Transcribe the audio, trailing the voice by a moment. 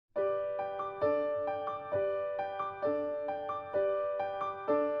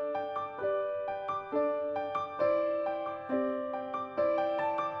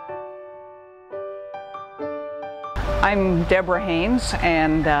I'm Deborah Haines,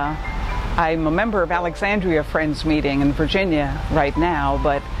 and I'm a member of Alexandria Friends Meeting in Virginia right now,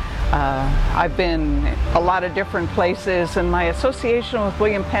 but I've been a lot of different places, and my association with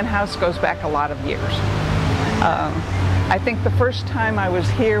William Penn House goes back a lot of years. I think the first time I was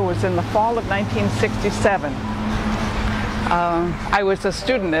here was in the fall of 1967. I was a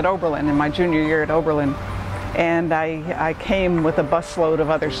student at Oberlin in my junior year at Oberlin, and I came with a busload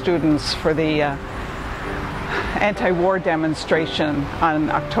of other students for the anti-war demonstration on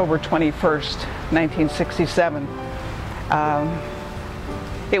October 21st, 1967.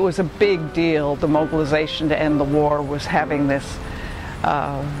 It was a big deal. The mobilization to end the war was having this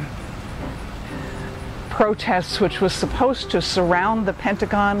protest which was supposed to surround the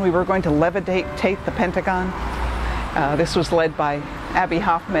Pentagon. We were going to levitate the Pentagon. This was led by Abby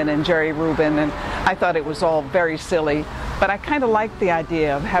Hoffman and Jerry Rubin, and I thought it was all very silly, but I kind of liked the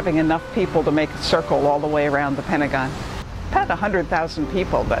idea of having enough people to make a circle all the way around the Pentagon. About 100,000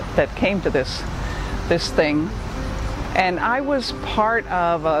 people that came to this thing, and I was part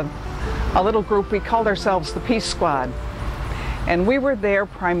of a little group. We called ourselves the Peace Squad, and we were there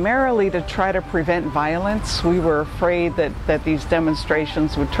primarily to try to prevent violence. We were afraid that these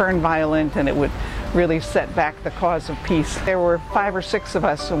demonstrations would turn violent and it would really set back the cause of peace. There were 5 or 6 of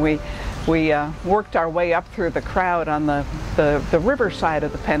us, and we worked our way up through the crowd on the river side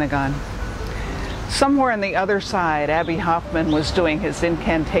of the Pentagon. Somewhere on the other side, Abby Hoffman was doing his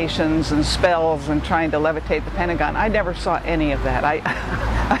incantations and spells and trying to levitate the Pentagon. I never saw any of that.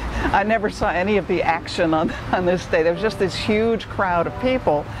 I never saw any of the action on this day. There was just this huge crowd of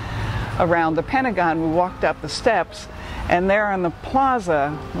people around the Pentagon. We walked up the steps, and there on the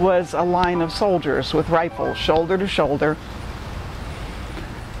plaza was a line of soldiers with rifles, shoulder to shoulder.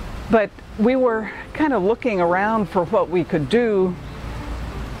 But we were kind of looking around for what we could do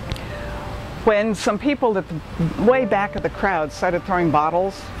when some people at the way back of the crowd started throwing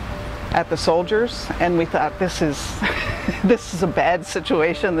bottles at the soldiers, and we thought, this is a bad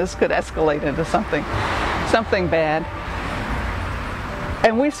situation. This could escalate into something bad.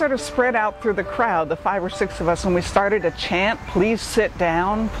 And we sort of spread out through the crowd, the 5 or 6 of us, and we started to chant, "Please sit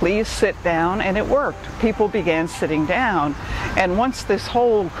down, please sit down," and it worked. People began sitting down, and once this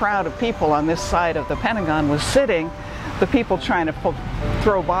whole crowd of people on this side of the Pentagon was sitting, the people trying to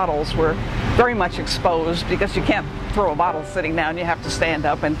throw bottles were very much exposed, because you can't throw a bottle sitting down, you have to stand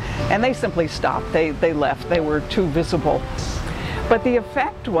up, and they simply stopped. They left. They were too visible. But the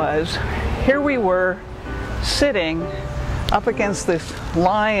effect was, here we were sitting up against this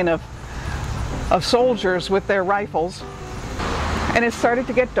line of soldiers with their rifles, and it started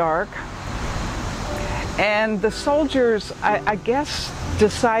to get dark, and the soldiers, I guess,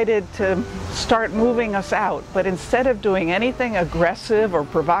 decided to start moving us out. But instead of doing anything aggressive or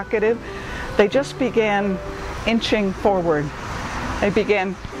provocative, they just began inching forward. They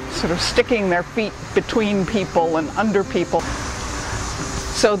began sort of sticking their feet between people and under people.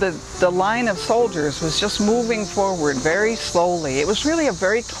 So the line of soldiers was just moving forward very slowly. It was really a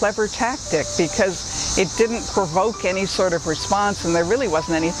very clever tactic, because it didn't provoke any sort of response, and there really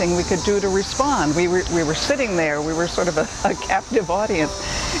wasn't anything we could do to respond. We were sitting there. We were sort of a captive audience,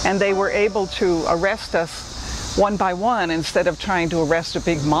 and they were able to arrest us one by one instead of trying to arrest a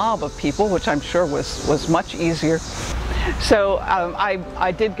big mob of people, which I'm sure was much easier. So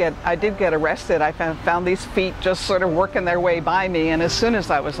I did get arrested. I found these feet just sort of working their way by me, and as soon as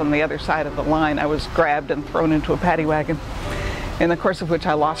I was on the other side of the line, I was grabbed and thrown into a paddy wagon, in the course of which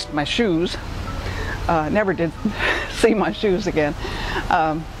I lost my shoes. Never did see my shoes again.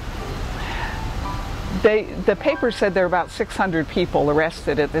 The paper said there were about 600 people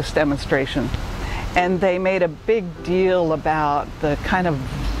arrested at this demonstration, and they made a big deal about the kind of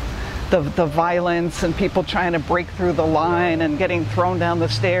the violence and people trying to break through the line and getting thrown down the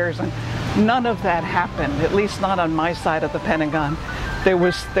stairs, and none of that happened, at least not on my side of the Pentagon. There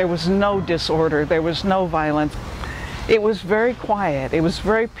was no disorder, there was no violence. It was very quiet, it was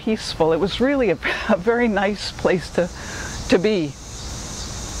very peaceful, it was really a very nice place to be.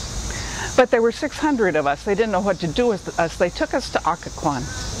 But there were 600 of us. They didn't know what to do with us. They took us to Occoquan,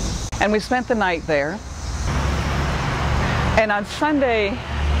 and we spent the night there. And on Sunday,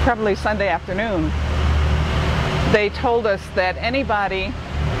 probably Sunday afternoon, they told us that anybody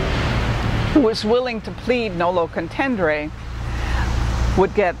who was willing to plead nolo contendere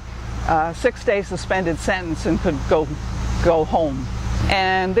would get a 6-day suspended sentence and could go home.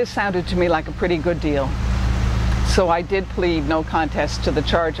 And this sounded to me like a pretty good deal. So I did plead no contest to the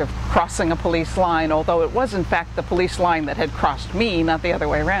charge of crossing a police line, although it was in fact the police line that had crossed me, not the other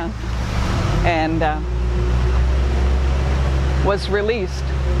way around, and was released.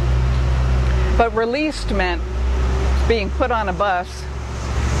 But released meant being put on a bus.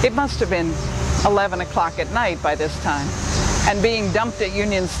 It must have been 11 o'clock at night by this time, and being dumped at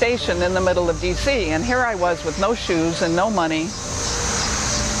Union Station in the middle of DC. And here I was with no shoes and no money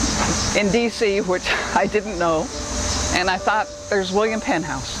in DC, which I didn't know. And I thought, there's William Penn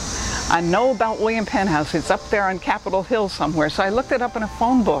House. I know about William Penn House. It's up there on Capitol Hill somewhere. So I looked it up in a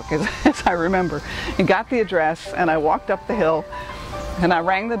phone book, as I remember, and got the address, and I walked up the hill, and I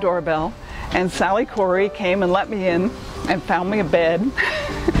rang the doorbell, and Sally Corey came and let me in and found me a bed.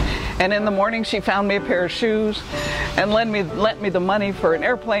 And in the morning she found me a pair of shoes and lent me the money for an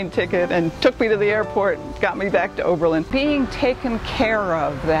airplane ticket and took me to the airport, got me back to Oberlin. Being taken care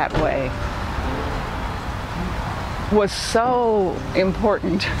of that way was so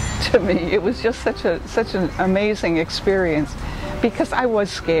important to me. It was just such an amazing experience, because I was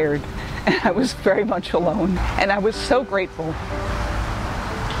scared and I was very much alone, and I was so grateful.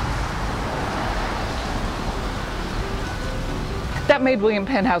 That made William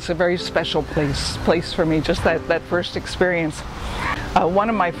Penn House a very special place for me, just that first experience. One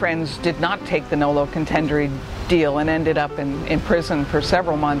of my friends did not take the nolo contendere deal and ended up in prison for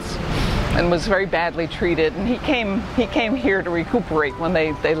several months and was very badly treated. And he came here to recuperate when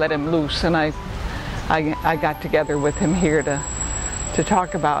they let him loose, and I got together with him here to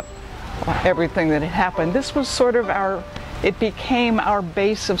talk about everything that had happened. This was sort of it became our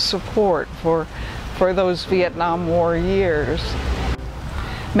base of support for those Vietnam War years.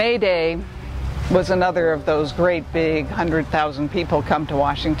 May Day was another of those great big 100,000 people come to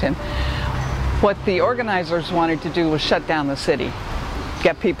Washington. What the organizers wanted to do was shut down the city,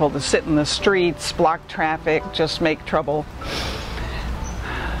 get people to sit in the streets, block traffic, just make trouble.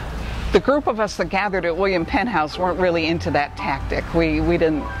 The group of us that gathered at William Penn House weren't really into that tactic. We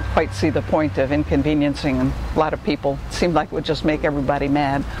didn't quite see the point of inconveniencing a lot of people. It seemed like it would just make everybody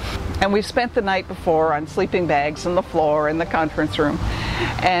mad. And we spent the night before on sleeping bags on the floor in the conference room,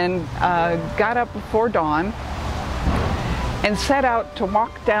 and got up before dawn and set out to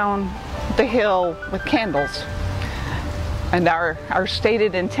walk down the hill with candles. And our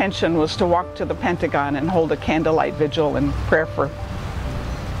stated intention was to walk to the Pentagon and hold a candlelight vigil and prayer for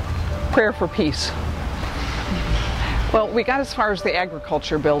peace. Well, we got as far as the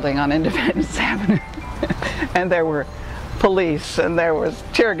agriculture building on Independence Avenue, and there were police, and there was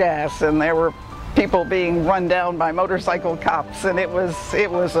tear gas, and there were people being run down by motorcycle cops, and it was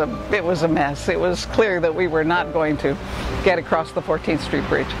a mess. It was clear that we were not going to get across the 14th Street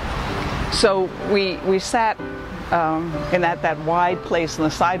Bridge. So we sat in that wide place in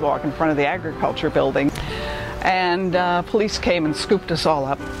the sidewalk in front of the agriculture building, and police came and scooped us all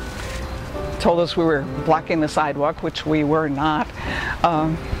up, told us we were blocking the sidewalk, which we were not.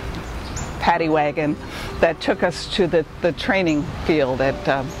 Paddy wagon that took us to the training field at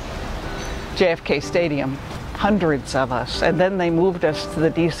JFK Stadium, hundreds of us, and then they moved us to the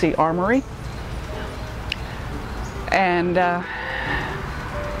DC Armory, and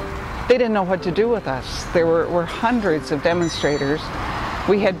they didn't know what to do with us. There were hundreds of demonstrators.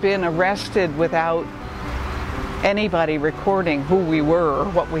 We had been arrested without anybody recording who we were or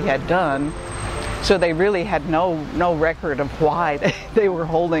what we had done, so they really had no record of why they were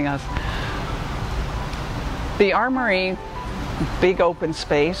holding us. The Armory, big open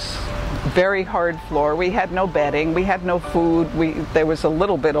space, very hard floor. We had no bedding, we had no food. There was a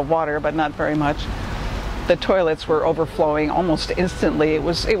little bit of water, but not very much. The toilets were overflowing almost instantly. It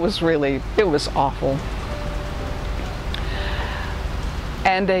was awful.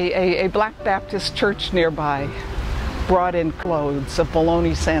 And a Black Baptist church nearby brought in loads of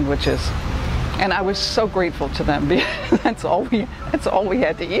bologna sandwiches, and I was so grateful to them, because that's all we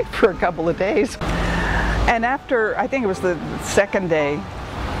had to eat for a couple of days. And after, I think it was the second day,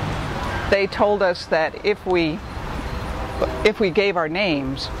 they told us that if we gave our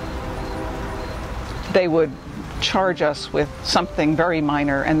names, they would charge us with something very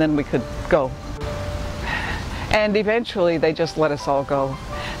minor, and then we could go. And eventually they just let us all go.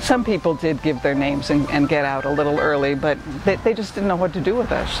 Some people did give their names and get out a little early, but they just didn't know what to do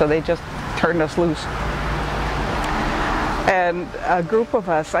with us, so they just turned us loose. And a group of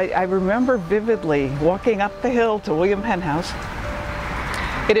us, I remember vividly walking up the hill to William Penn House.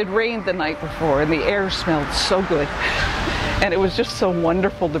 It had rained the night before, and the air smelled so good. And it was just so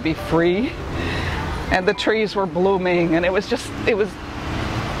wonderful to be free. And the trees were blooming, and it was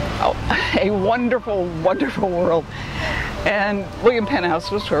a wonderful, wonderful world. And William Penn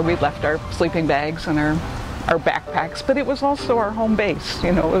House was where we left our sleeping bags and our backpacks, but it was also our home base.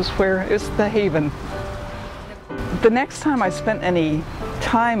 You know, it was the haven. The next time I spent any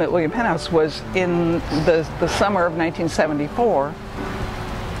time at William Penn House was in the summer of 1974.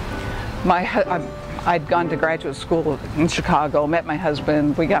 I'd gone to graduate school in Chicago, met my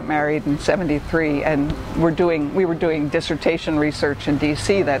husband, we got married in '73, and we were doing dissertation research in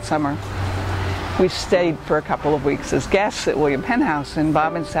DC that summer. We stayed for a couple of weeks as guests at William Penn House, and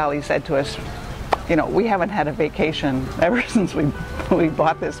Bob and Sally said to us, you know, we haven't had a vacation ever since we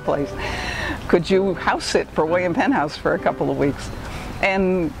bought this place. Could you house sit for William Penn House for a couple of weeks?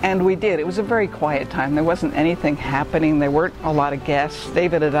 And we did. It was a very quiet time. There wasn't anything happening. There weren't a lot of guests.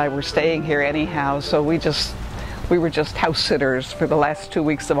 David and I were staying here anyhow, so we were just house sitters for the last 2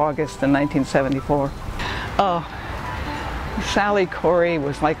 weeks of August in 1974. Oh, Sally Corey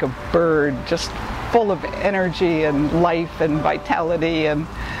was like a bird, just full of energy and life and vitality and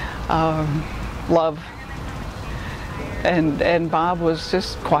love. And Bob was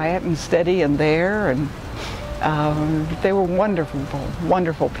just quiet and steady and there, and they were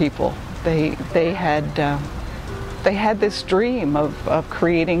wonderful people. They had this dream of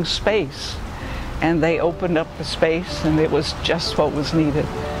creating space, and they opened up the space, and it was just what was needed.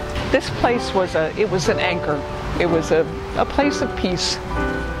 This place was an anchor. It was a place of peace.